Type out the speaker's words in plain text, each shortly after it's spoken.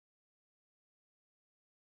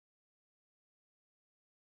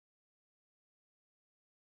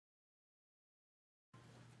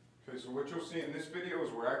Okay, so what you'll see in this video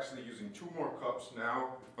is we're actually using 2 more cups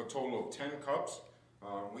now, a total of 10 cups.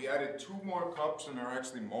 We added 2 more cups and they're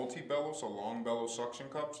actually multi-bellows, so long bellow suction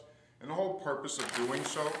cups. And the whole purpose of doing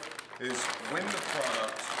so is when the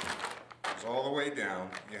product is all the way down,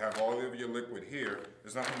 you have all of your liquid here,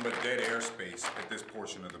 there's nothing but dead airspace at this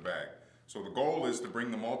portion of the bag. So the goal is to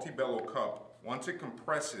bring the multi-bellow cup, once it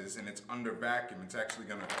compresses and it's under vacuum, it's actually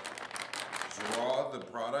going to draw the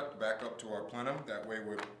product back up to our plenum. That way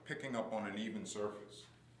we're picking up on an even surface.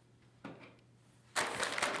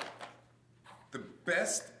 The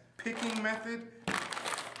best picking method,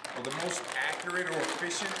 or the most accurate or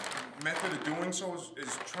efficient method of doing so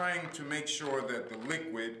is trying to make sure that the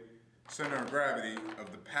liquid center of gravity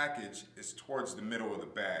of the package is towards the middle of the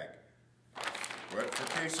bag. But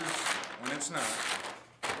for cases when it's not,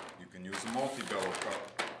 you can use a multi-bellow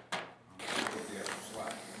cup. Put the extra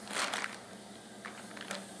slack.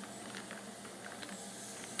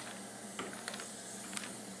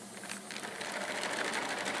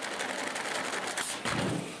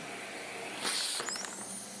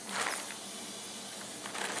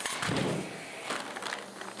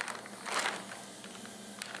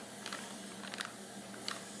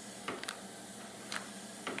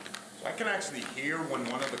 I can actually hear when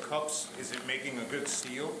one of the cups isn't making a good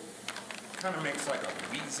seal. It kind of makes like a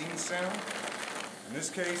wheezing sound. In this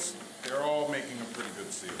case, they're all making a pretty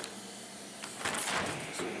good seal.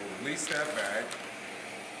 So we'll release that bag.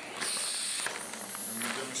 And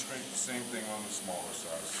we'll demonstrate the same thing on the smaller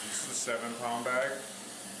size. This is a 7-pound bag.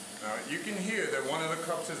 Now you can hear that one of the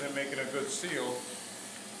cups isn't making a good seal.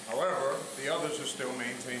 However, the others are still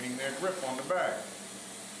maintaining their grip on the bag,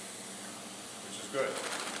 which is good.